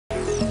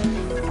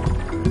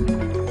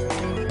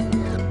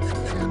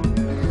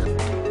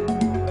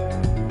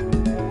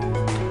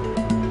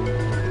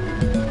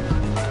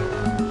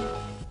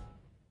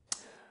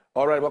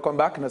All right, welcome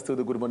back. And still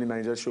the Good Morning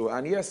Naija show.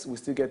 And yes, we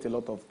still get a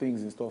lot of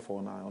things in store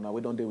for now. On our way,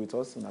 don't day with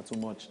us, not too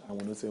much. I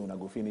want to say when I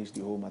go finish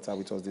the whole matter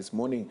with us this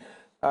morning.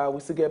 We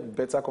still get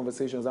better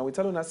conversations. And we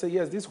tell them, I say,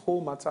 yes, this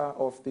whole matter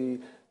of the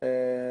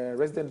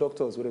resident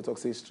doctors, where they talk,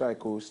 say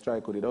strike,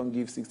 they don't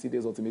give 60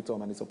 days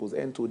ultimatum and it's supposed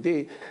to end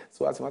today.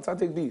 So as a matter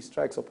take this,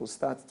 strike supposed to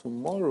start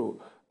tomorrow.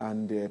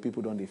 And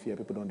people don't fear,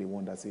 people don't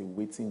wonder, say,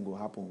 waiting will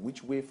happen.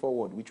 Which way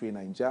forward, which way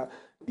Naija?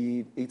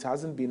 It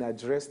hasn't been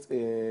addressed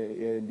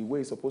the way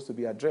it's supposed to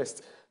be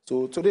addressed.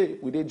 So today,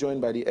 we did joined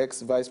by the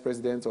ex-vice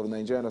president of the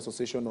Nigerian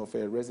Association of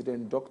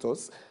Resident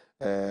Doctors,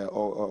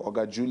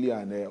 Oga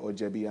Julian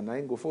Ojebi, and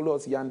I go follow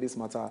us yarn this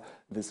matter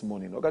this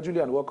morning. Oga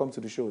Julian, welcome to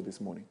the show this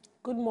morning.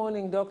 Good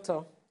morning,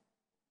 doctor.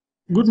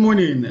 Good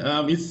morning.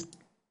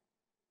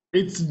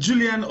 It's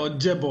Julian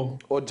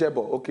Ojebo.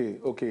 Ojebo,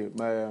 okay.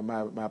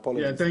 My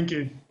apologies. Yeah, thank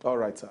you. All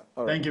right, sir.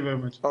 All right. Thank you very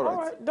much. All right. All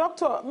right,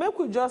 doctor, make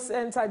we just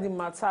enter the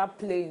matter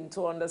plain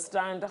to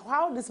understand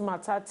how this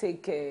matter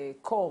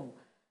take come.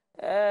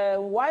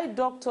 Why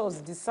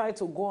doctors decide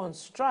to go on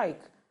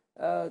strike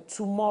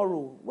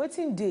tomorrow?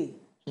 Waiting day.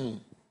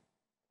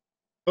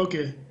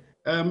 Okay.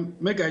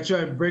 Make I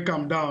try break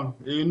them down.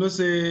 You know,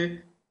 say,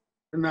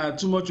 nah,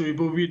 too much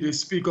people they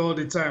speak all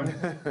the time.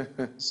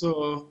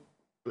 So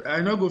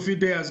I know go fit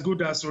there as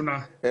good as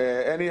Rona.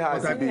 Anyhow,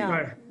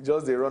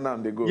 just they run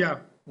and they go. Yeah.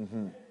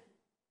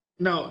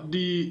 Now,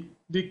 the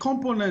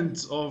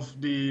component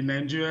of the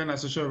Nigerian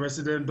Association of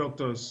Resident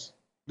Doctors,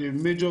 the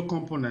major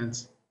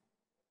component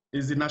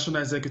is the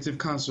National Executive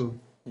Council.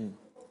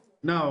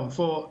 Now,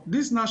 for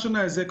this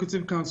National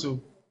Executive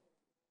Council,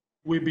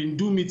 we've been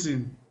do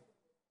meeting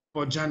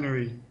for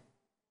January.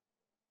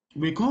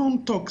 We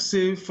can't talk,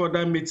 say, for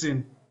that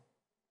meeting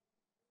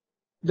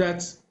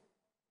that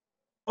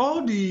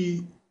all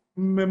the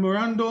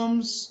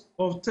memorandums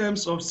of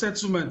terms of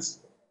settlement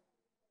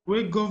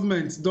where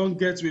government don't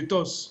get with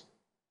us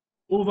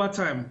over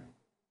time,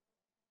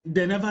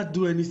 they never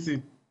do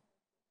anything.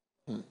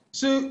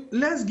 So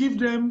let's give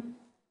them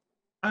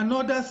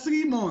another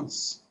 3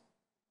 months.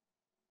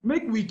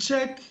 Make we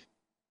check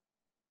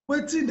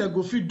what thing they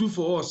go fit do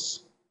for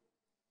us.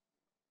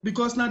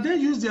 Because now they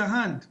use their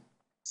hand,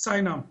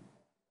 sign them.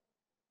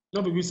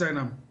 Don't be we sign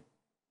them.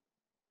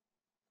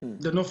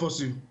 They not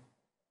force you.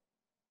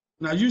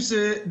 Now you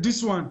say,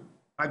 this one,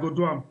 I go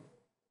do them.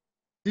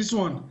 This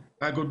one,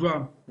 I go do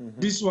them.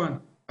 This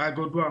one, I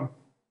go do them.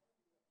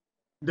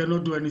 They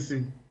not do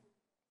anything.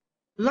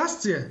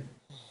 Last year,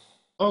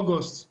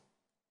 August,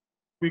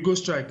 we go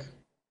strike.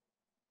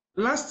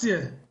 Last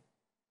year,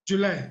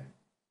 July,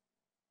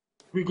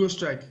 we go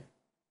strike.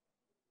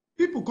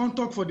 People can't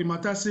talk for the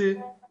matter, say,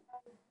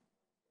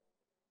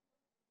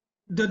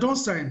 they don't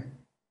sign.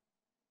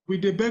 We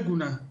dey beg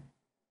una.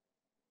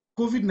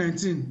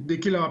 COVID-19, they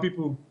kill our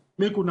people.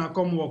 Make una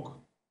come work.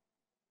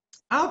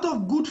 Out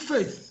of good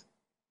faith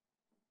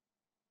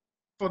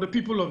for the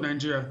people of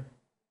Nigeria,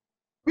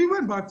 we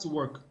went back to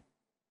work.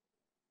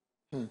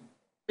 A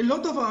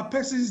lot of our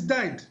persons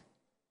died.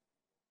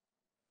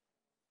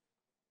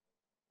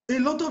 A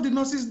lot of the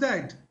nurses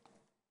died.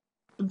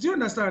 Do you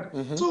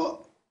understand?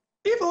 So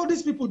if all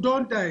these people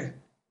don't die,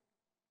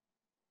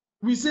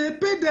 we say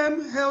pay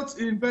them health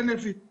in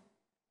benefit,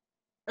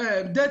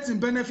 death in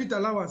benefit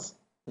allowance.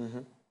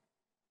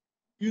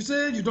 You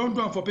say you don't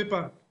do it for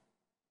paper,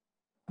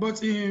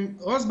 but in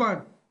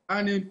husband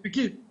and in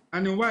pikin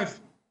and in wife,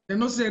 they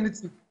don't say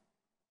anything.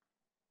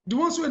 The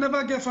ones who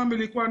never get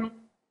family,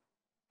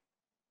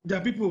 their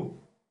people,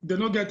 they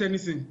don't get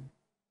anything.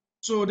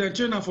 So they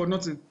train them for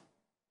nothing.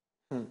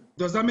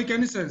 Does that make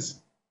any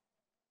sense?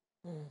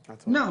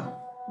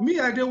 Now, me,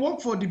 I dey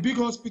work for the big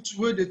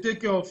hospital where they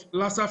take care of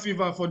Lassa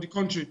fever for the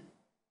country.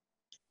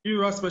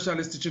 Ira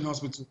Specialist Teaching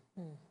Hospital.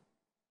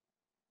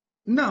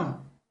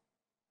 Now,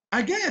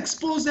 I get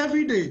exposed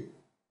every day.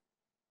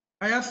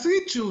 I have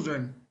 3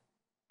 children.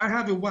 I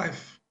have a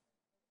wife.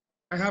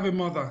 I have a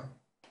mother.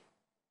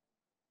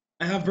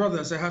 I have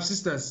brothers. I have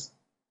sisters.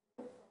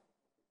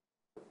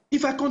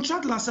 If I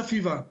contract Lassa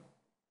fever,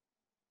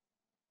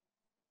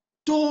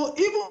 to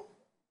even...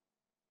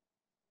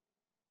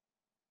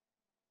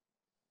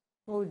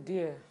 Oh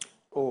dear.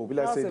 Oh, will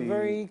I say a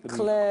very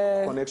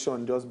clear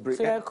connection just break?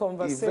 Clear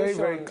conversation.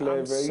 Very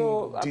clear, very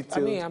detailed. I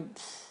mean,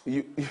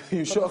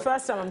 you sure? the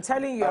first time I'm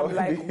telling you, I'm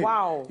like,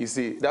 wow. You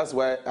see, that's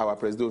why our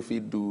president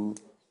feed do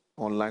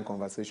online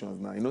conversations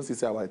now. You know,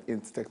 see our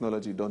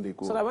technology don't they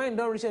go. So that when you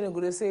don't reach any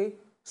good, they say,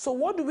 so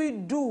what do we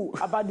do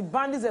about the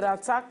bandits that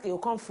attack? You'll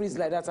come freeze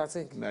like that, I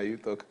think. Now you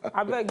talk.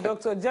 I beg,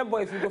 Dr.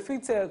 Jebo, if you go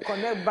fit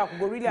connect back, we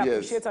go really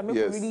appreciate and make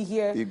you really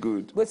hear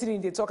what's in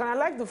the talk. And I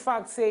like the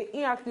fact, say,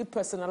 in actually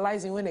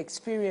personalizing when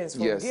experience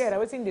from there,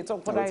 everything they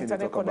talk for that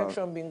internet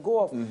connection being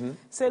go off.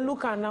 Say,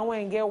 look, and now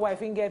when you get wife,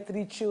 you get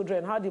 3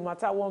 children, how the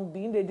matter won't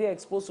be in the day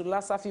exposed to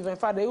Lassa fever. In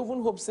fact, they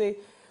even hope, say,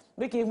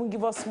 Make you even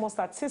give us small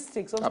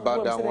statistics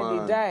about that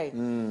one. They die.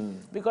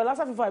 Because last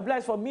time if I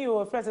blind for me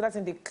or first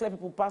that they clear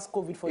people past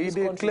COVID for this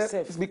country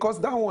safe.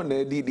 Because that one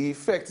the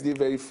effects they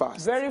very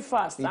fast. Very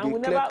fast. And we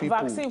never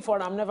vaccine for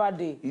them never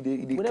day. We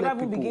never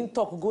even begin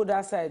talk go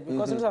that side.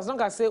 Because as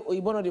long as say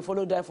Oyibono they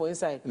follow die for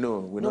inside. No,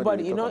 we're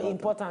nobody, you know,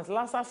 important.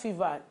 Lassa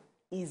fever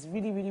is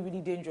really, really,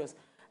 really dangerous.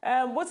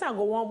 What I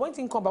go on, one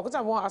thing come back, what I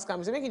want to ask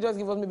him, so make you just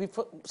give us maybe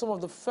some of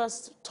the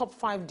first top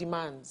 5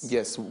 demands.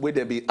 Yes, where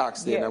they be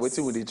asked, yes. Then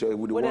waiting with each other,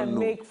 with the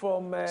make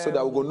from so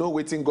that we go know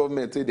waiting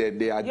government they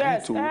agree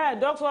to. Yes,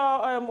 Dr.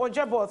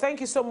 Ojebo,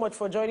 thank you so much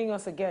for joining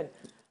us again.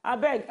 I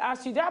beg,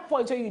 as to that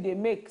point where you they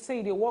make,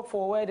 say they work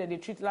for where they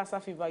treat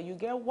Lassa fever, you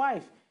get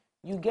wife,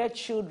 you get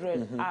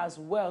children as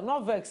well.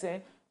 Not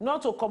vexing,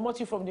 not to come out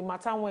you from the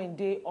matter when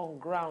they on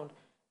ground.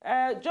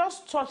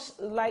 Just touch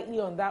lightly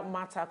on that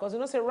matter, because you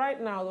know, say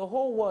right now the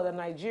whole world and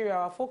Nigeria,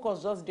 our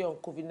focus just there on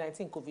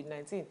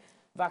COVID-19,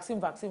 vaccine.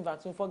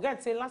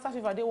 Forget say Lassa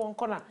fever they one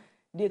corner,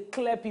 they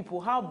clear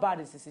people. How bad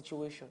is the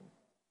situation?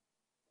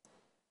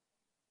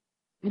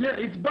 Yeah,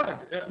 it's bad.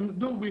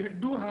 We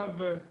do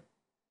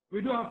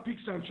have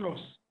peaks and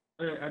troughs.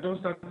 I don't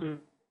start to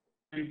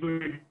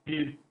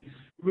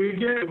we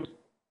get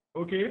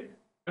okay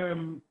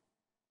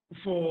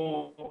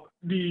for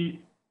the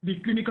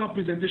clinical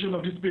presentation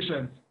of these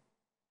patients.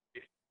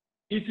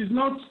 It is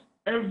not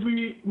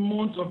every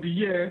month of the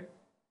year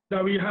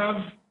that we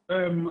have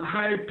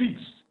high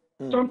peaks.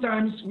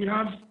 Sometimes we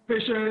have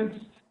patients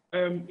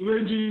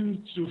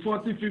ranging to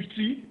 40,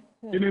 50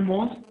 in a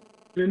month.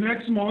 The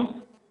next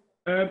month,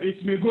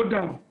 it may go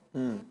down.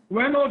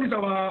 When all these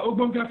our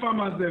Ogbonge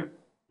farmers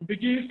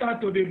begin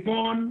start to be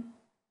born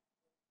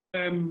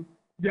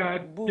their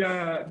bush,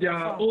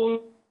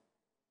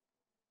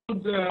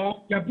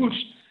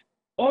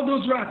 all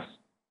those rats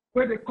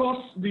where they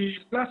cause the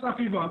Lassa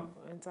fever,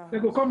 they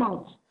go come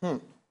out.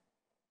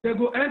 They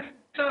go enter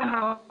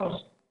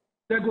house.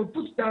 They go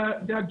put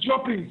their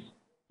droppings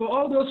for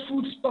all those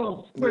food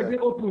stalls where they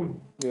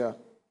open. Yeah.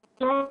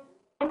 So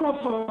some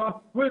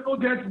of we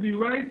don't get the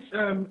right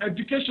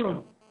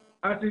education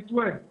as it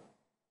were.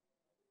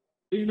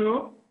 You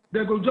know,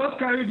 they go just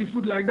carry the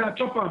food like that,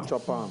 chop them.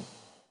 Chop them.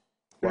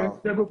 Wow.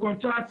 They go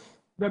contract.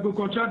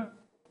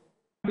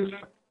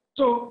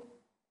 So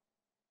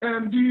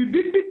the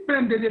big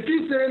men they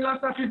feel say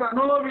Lassa fever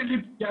not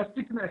really their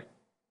sickness.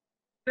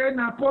 They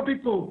na poor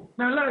people.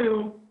 Na lie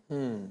yo.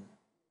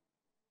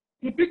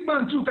 The big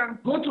man too can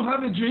go to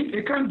have a drink,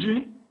 a can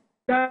drink.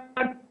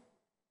 That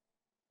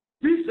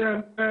this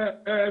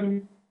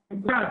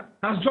guy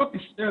has dropped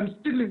his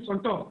seedlings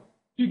on top.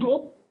 He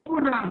go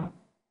open down.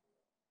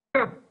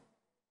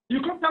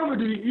 You come down with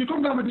the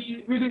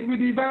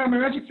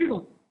bioenergetic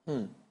field.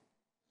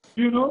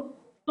 You know,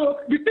 so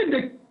the thing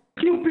they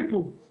kill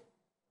people.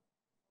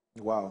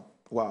 Wow.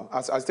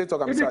 As I stay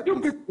talking,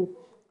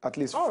 at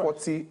least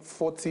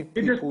 40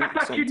 people.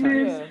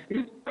 Kidneys,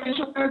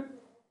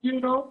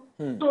 you know.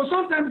 So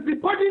sometimes the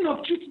burden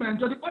of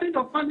treatment or the burden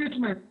of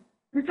management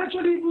is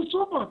actually even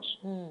so much.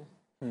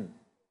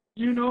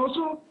 You know,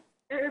 so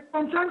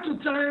from time to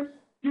time,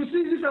 you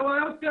see this our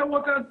healthcare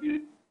workers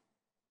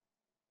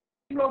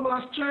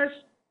over stress.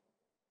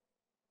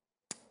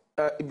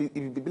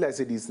 It be like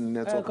say this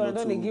network not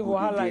too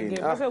good again. We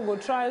go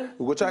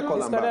try call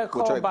them back.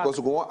 Because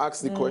we go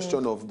ask the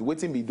question of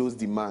waiting be those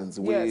demands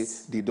where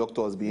the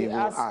doctors be able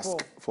to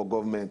ask for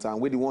government and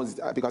where the ones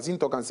because in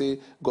talk and say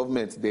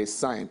government they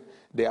sign,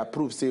 they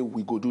approve, say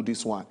we go do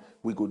this one,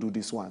 we go do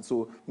this one.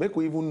 So make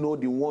we even know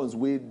the ones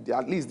where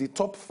at least the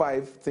top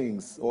 5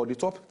 things or the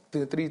top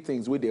 3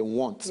 things where they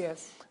want.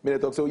 Yes. May they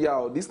talk say,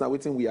 yeah, this now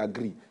waiting we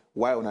agree.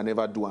 Why on I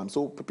never do them?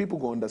 So people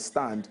go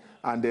understand,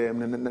 and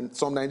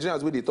some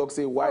Nigerians where they talk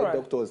say why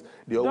doctors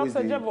they always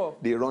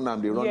they run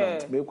them,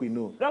 Make we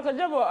know. Dr.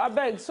 Jebo, I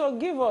beg. So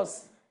give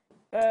us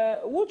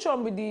which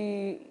one be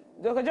the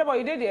Dr. Jebo?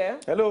 You did there?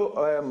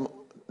 Hello,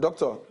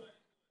 doctor.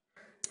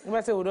 You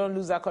might say we don't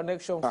lose that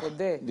connection for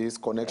there. This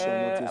connection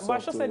not too soft. But I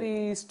just said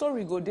the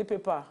story go day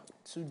paper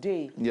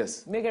today.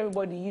 Yes. Make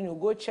everybody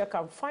go check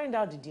and find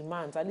out the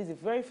demands. At least the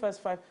very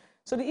first 5.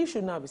 So the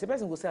issue now is the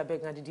person go say I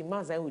beg now the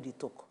demands I will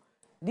talk.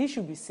 This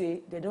should be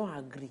say they don't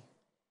agree.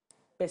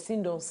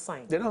 Person don't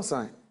sign. They don't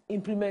sign.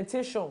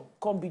 Implementation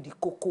can be the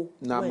cocoa.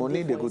 Now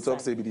money they go talk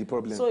say be the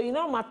problem. So you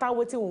know matter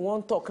what we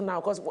want talk now.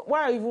 Because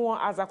why I even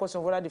want to ask that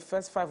question whether the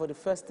first 5 or the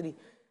first 3.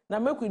 Now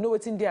make we know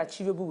what they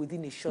achievable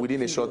within a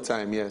short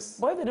time, yes.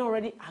 But if they don't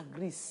already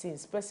agree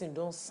since person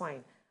don't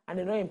sign and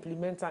they don't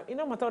implement them, you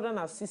know matter whether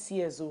na 6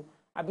 years old.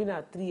 I've been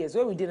at 3 years.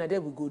 Where we did and there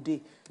we go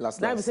day.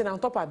 Now we say on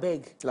top of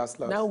beg.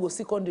 Now we go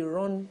see on the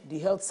run the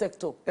health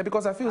sector. Yeah,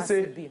 because I feel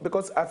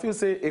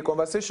say a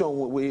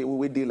conversation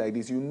we deal like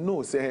this, you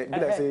know, say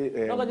like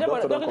say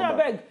Dr.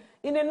 Beg,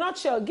 in a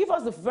nutshell, give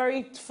us the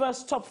very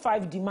first top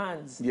 5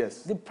 demands.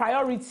 Yes. The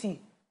priority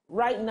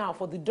right now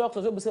for the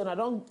doctors. We say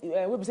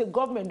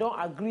government don't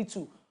agree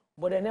to,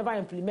 but they never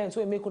implement. So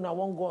we make una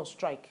one go on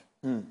strike.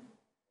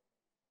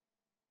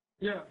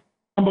 Yeah.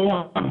 Number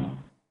 1.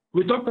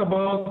 We talked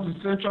about the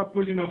central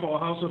pooling of our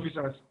house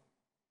officers.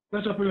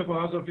 They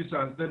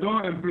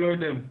don't employ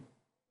them.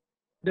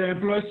 they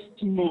employ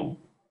more.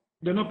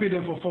 They not pay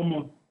them for 4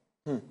 months.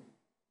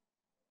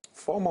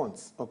 4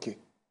 months, okay.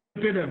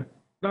 Pay them.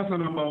 That's the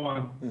number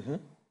one.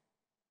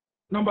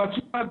 Number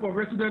two, type of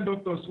resident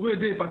doctors, where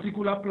they a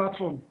particular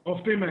platform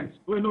of payment,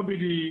 where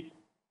nobody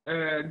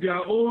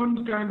their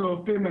own kind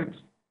of payment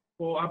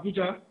for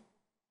Abuja,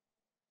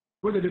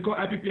 where they call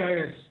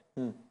IPPIS.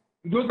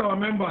 Those are our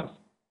members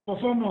for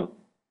 4 months.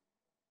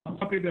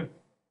 I pay them.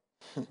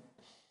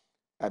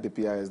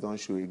 IPPIS don't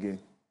show again.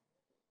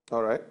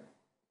 All right.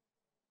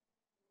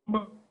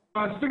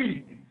 Number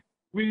three,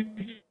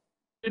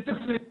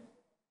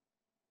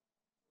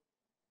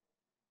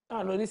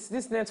 oh no,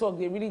 this network,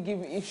 they really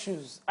give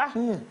issues.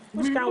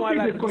 Which kind of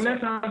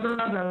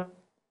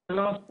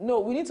no,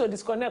 we need to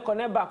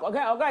connect back.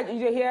 Okay,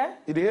 you hear?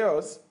 You hear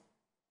us?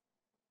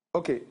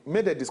 Okay,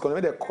 may they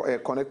disconnect, may they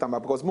connect them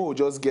back, because we will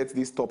just get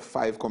this top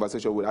 5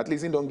 conversation with. At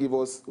least it don't give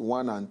us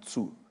 1 and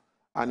 2.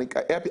 And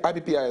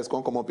IPPIS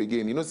can't come up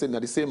again. You know, saying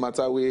that the same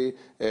matter where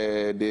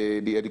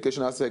the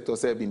educational sector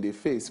have in the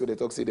face, where they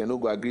talk say they no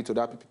go agree to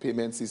that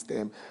payment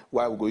system.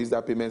 Why we go use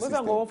that payment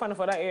system? What's going on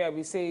for that area?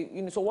 We say,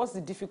 you know, so what's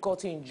the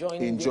difficulty in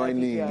joining? In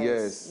joining,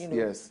 yes, you know,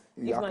 yes.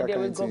 If not there,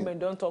 when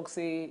government don't talk,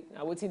 say,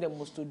 waiting them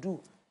must to do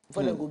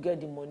before they go get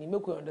the money.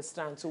 Make we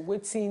understand. So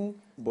waiting,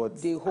 but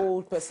the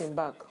whole person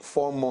back.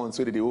 4 months,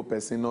 where the whole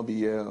person not be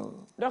here.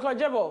 Dr.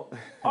 Jebo,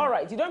 all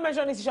right. You don't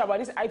mention this issue about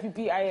this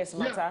IPPIS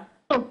matter.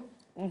 Yeah.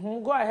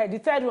 Go ahead. The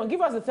third one. Give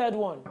us the third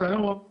one. I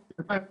don't want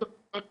the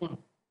third one.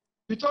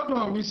 The third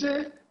one, we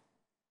say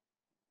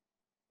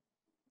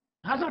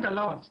hazard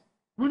allowance.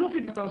 We don't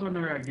fit 1,000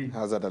 naira again.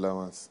 Hazard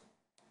allowance.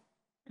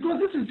 Because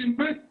this is the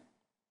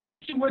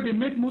main where they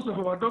make most of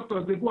our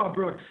doctors, they go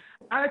abroad.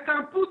 I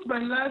can put my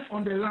life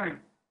on the line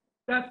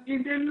that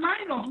in the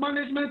line of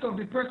management of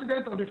the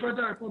President of the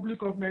Federal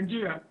Republic of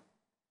Nigeria,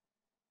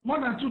 more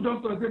than 2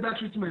 doctors did that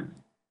treatment.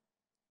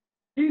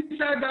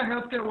 Inside that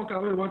healthcare worker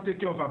will want to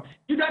take care of them.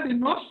 Either the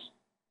nurse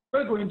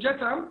will go inject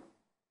them,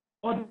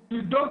 or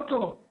the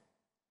doctor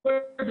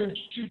will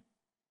treat.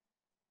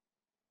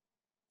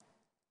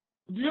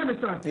 Do you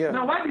understand? Yeah.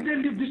 Now, why did they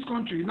leave this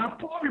country? Now,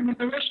 poor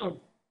remuneration.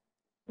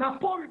 Now,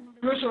 poor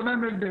remuneration that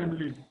make them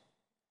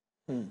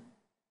leave.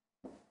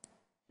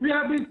 We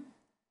have been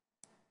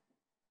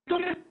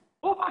told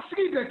over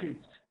 3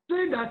 decades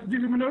saying that the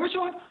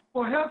remuneration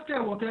for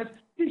healthcare workers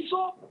is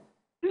so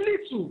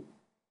little.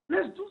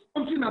 Let's do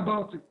something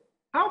about it.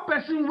 How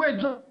person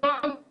wage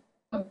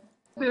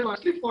they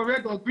sleep for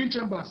red or green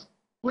chambers,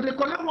 but they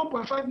collect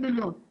 1.5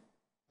 million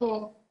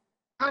for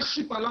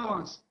hardship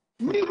allowance.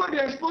 Me, when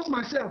they expose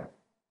myself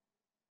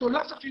to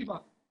Lassa fever,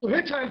 to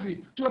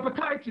HIV, to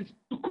hepatitis,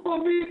 to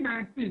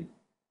COVID-19,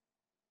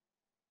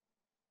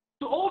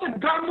 to all the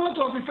gamut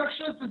of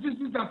infectious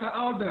diseases that are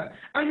out there,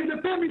 and you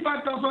pay me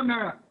 5,000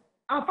 naira,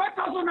 and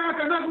 5,000 naira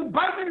cannot even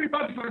buy me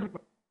without the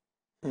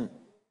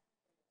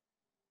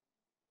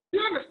Do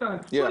you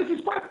understand? Yeah. So it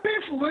is quite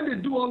painful when they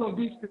do all of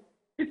these things.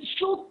 It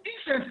shows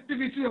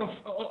insensitivity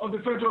of the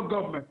federal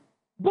government,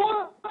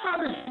 both at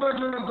the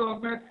federal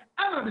government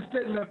and at the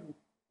state level.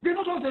 They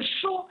don't want to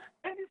show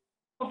any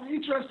of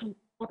interest to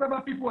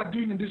whatever people are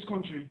doing in this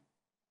country.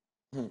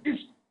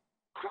 It's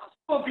cross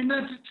of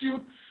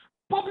ineptitude,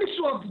 public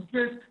show of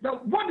disgrace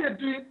that what they're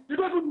doing, they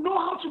don't even know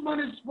how to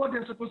manage what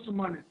they're supposed to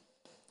manage.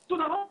 So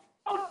now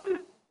all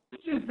these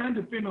things tend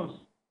to pain us.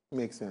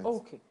 Makes sense.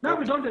 Okay. Now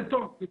we don't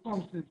talk the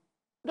concept.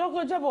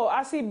 Dr. Jebo,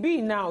 as it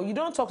be now, you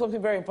don't talk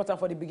something very important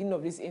for the beginning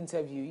of this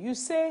interview. You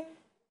say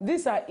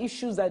these are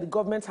issues that the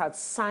government had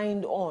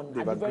signed on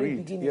at the very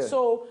beginning. Yeah.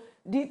 So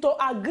to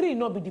agree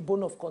not be the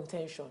bone of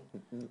contention.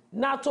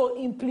 Now to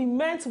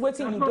implement what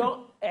you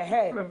don't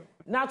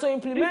Now to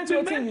implement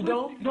what you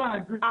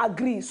don't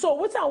agree. So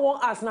what I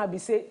want us now be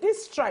say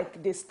this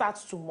strike they start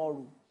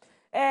tomorrow.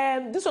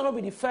 This will not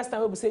be the first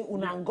time we say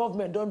Una and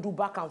government don't do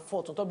back and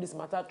forth on top of this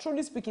matter.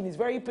 Truly speaking, it's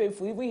very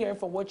painful, even hearing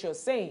from what you're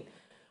saying.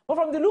 But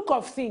from the look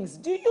of things,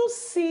 do you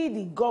see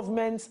the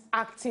government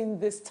acting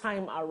this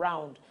time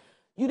around?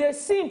 You they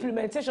see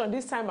implementation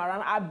this time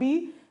around,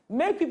 Abi,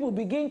 make people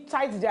begin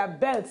tight their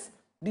belts,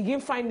 begin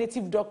find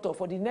native doctor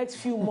for the next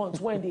few months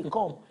when they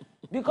come.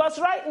 Because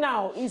right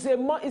now, it's a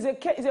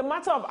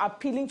matter of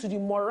appealing to the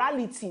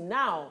morality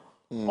now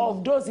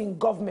of those in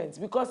government.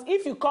 Because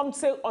if you come,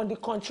 say, on the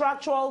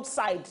contractual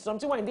side,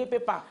 something when they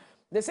paper,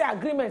 they say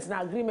agreements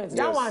and agreements,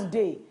 that one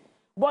day.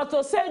 But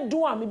to say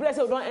do and maybe let's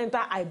say we don't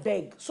enter, I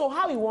beg. So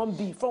how it won't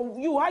be? From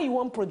you, how you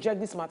won't project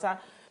this matter?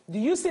 Do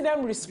you see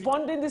them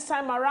responding this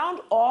time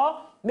around,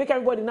 or make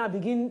everybody now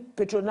begin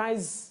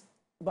patronize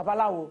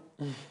Babalawo?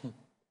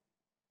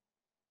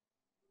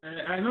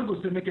 I not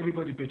go say make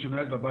everybody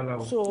patronize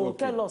Babalawo. So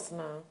tell us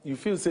now. You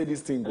feel say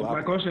this thing go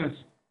my conscience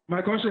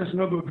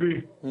not go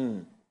agree.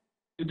 Do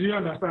you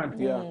understand?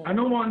 Yeah. I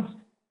don't want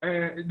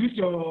this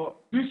your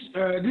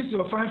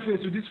fine face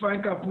with this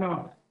fine cap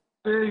now.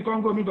 Say you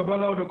can't go meet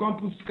Babalawo, they can't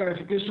put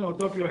scarification on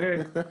top of your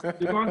head.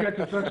 You can't get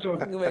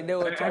infection.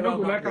 I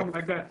don't go like them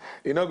like that.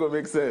 It not gonna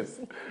make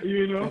sense.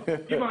 You know,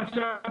 if I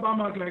try about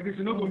mark like this,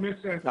 it not gonna make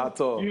sense. At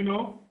all. You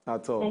know?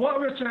 At all. But what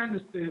we're trying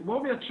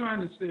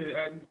to say,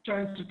 and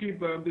trying to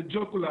keep the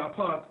jocular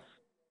apart,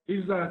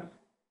 is that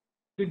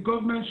the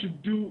government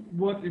should do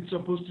what it's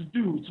supposed to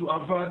do to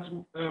avert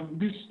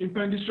this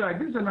impending strike.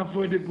 This is an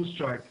avoidable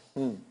strike.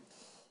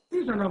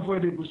 This is an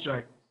avoidable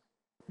strike.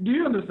 Do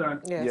you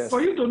understand? Yes.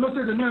 For you to not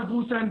say the no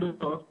who send us,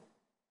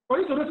 for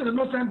you to not say the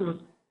no send us,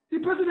 the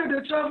president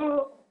they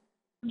travel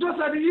just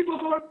like the Igbo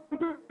for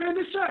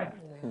impending strike.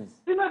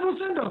 They never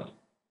send us.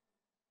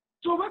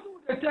 So what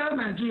would they tell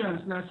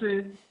Nigerians now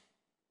say,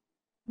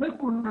 make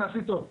us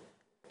sit up?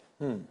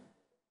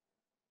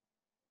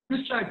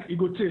 This strike, it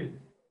go take.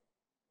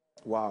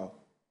 Wow.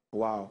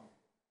 Wow.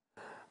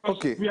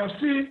 Okay. We have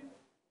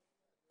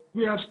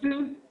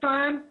still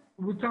time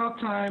without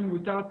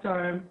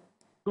time,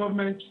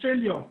 government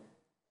failure,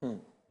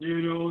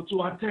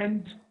 to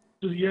attend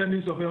to the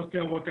yearnings of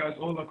healthcare workers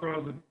all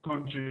across the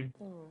country.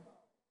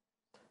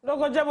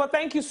 Dr. Jebo,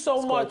 thank you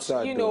so much,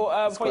 sad,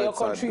 for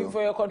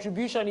your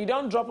contribution. You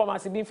don't drop them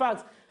as in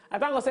fact. I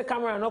thank God say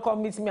camera not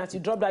come meet me as you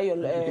drop that your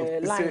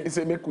line. He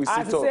say make we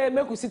sit up. Say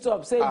make we sit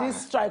up. Say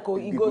this strike or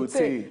you go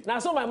say. Now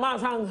so my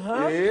man's hang, huh?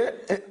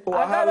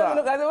 I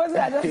look at the way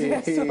I just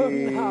hear so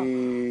now.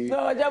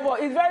 No, Jebo,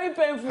 it's very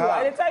painful.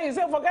 I tell you,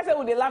 say forget say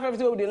when they laugh,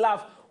 everything when they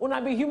laugh.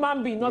 Una be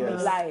human being, not be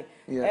lie.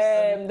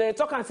 Yes. They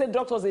talk and say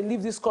doctors they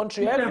leave this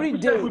country every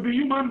day. We be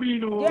human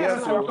being.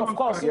 Yes, of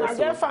course. Yes,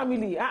 their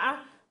family.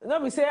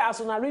 Not be say as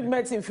soon as read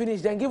medicine finish,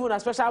 then give una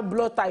special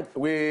blood type.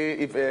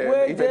 If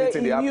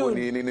anything they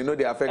happen,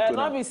 they affect you.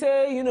 Not be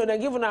say, then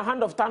give una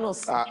hand of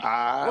Thanos.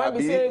 When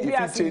we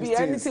say be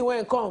anything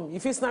when come,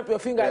 if you snap your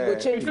finger, it will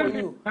change for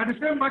you. At the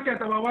same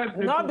market, our wife.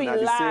 Not be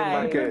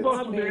lie.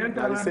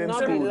 Not the same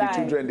school, the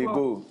children they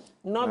go.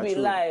 Not be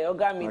lie,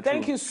 Ogami.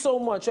 Thank you so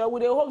much.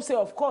 We hope say,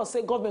 of course,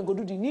 say government go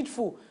do the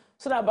needful.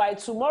 So that by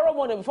tomorrow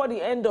morning, before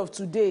the end of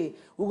today,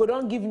 we go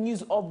don't give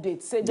news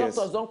updates. Say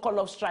doctors don't call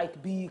off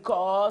strike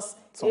because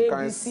some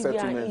kind of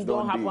ABC and E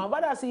don't happen. But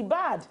that's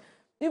bad.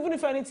 Even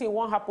if anything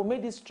won't happen,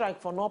 make this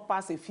strike for not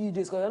past a few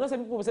days. Because I know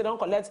some people say don't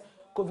collect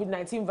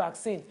COVID-19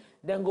 vaccine.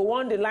 Then go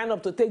on the line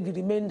up to take the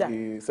remainder.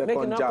 Make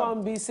it not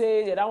come be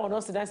say they don't want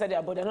us to dance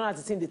there, but they're not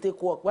at the they take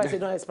work. Why they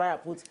don't expire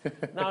put?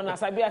 Now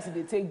Nasabi as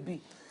they take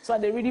B. So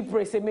they really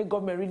pray, say make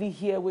government really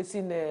hear what's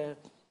in they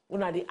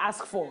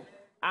ask for.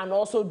 And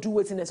also do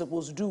what they're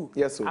supposed to do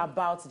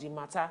about the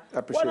matter.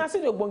 Well, I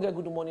see the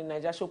Good Morning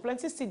Naija show.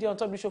 Plenty studio on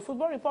top of the show.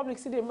 Football Republic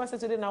City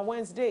University today now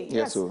Wednesday.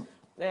 Yes.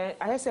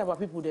 I say about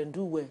people then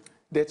do well.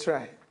 They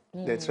try.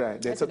 They try.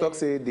 They talk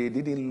say they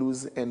didn't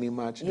lose any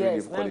match during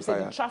the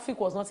qualifier. The traffic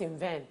was not in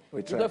vain.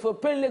 Because if we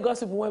pay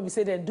Lagos people when we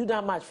say then do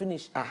that match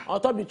finish. On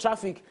top of the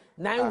traffic,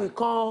 now we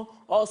can't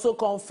also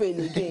can't fail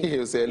again.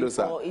 You say, hello,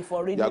 sir.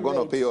 You are going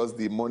to pay us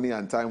the money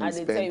and time we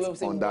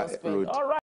spent on that road. All right.